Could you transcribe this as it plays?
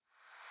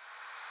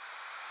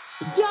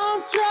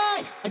Don't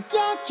try, I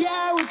don't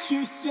care what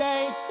you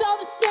say. It's all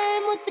the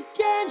same with the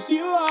games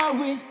you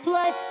always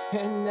play.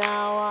 And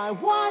now I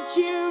want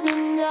you to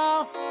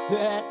know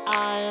that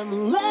I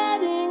am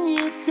letting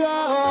you go.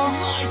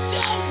 I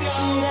don't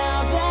know.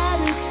 Now that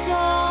it's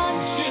gone,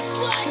 Just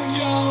let you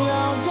go.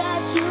 know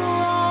that you're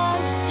wrong.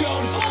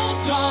 Don't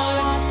hold I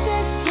on. want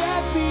this to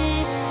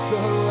be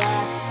the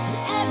last you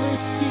ever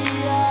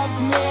see of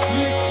me.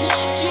 The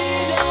clock,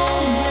 it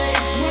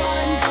always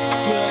runs,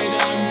 but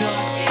I'm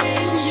not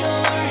in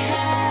your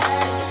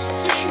head.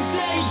 Things,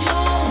 they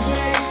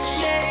always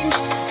change,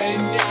 and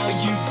now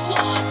you've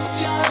lost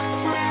a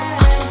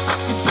friend.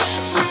 The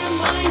best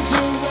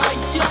reminder I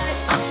get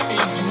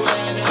is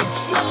when I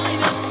try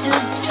to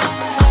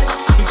forget.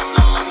 It's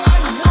all I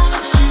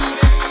want you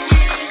to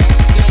see.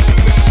 That I'd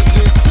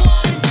rather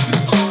climb to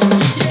fall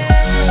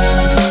again.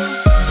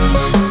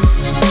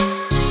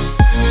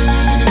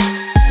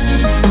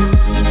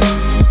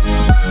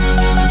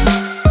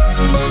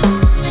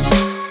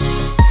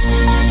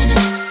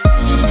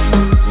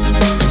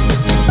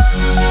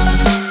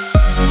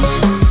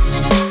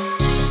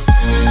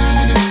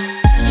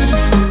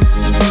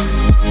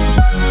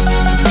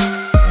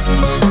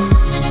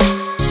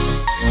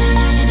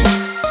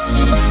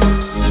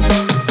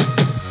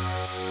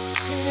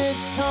 And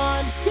as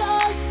time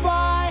goes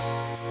by,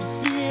 you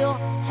feel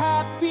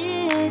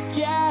happy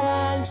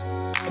again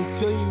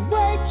until you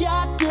wake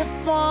up to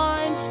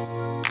find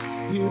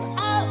you've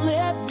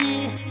outlived the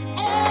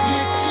end.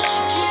 The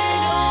clock,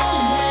 it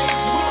always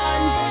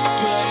runs,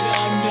 but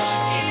I'm not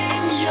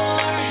in your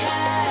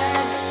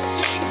head.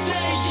 Things,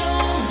 they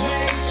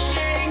always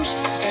change,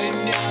 and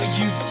now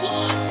you've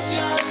lost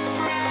a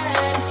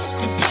friend.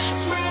 The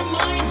best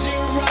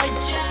reminder I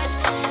get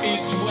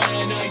is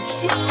when I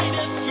try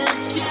to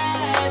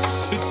forget.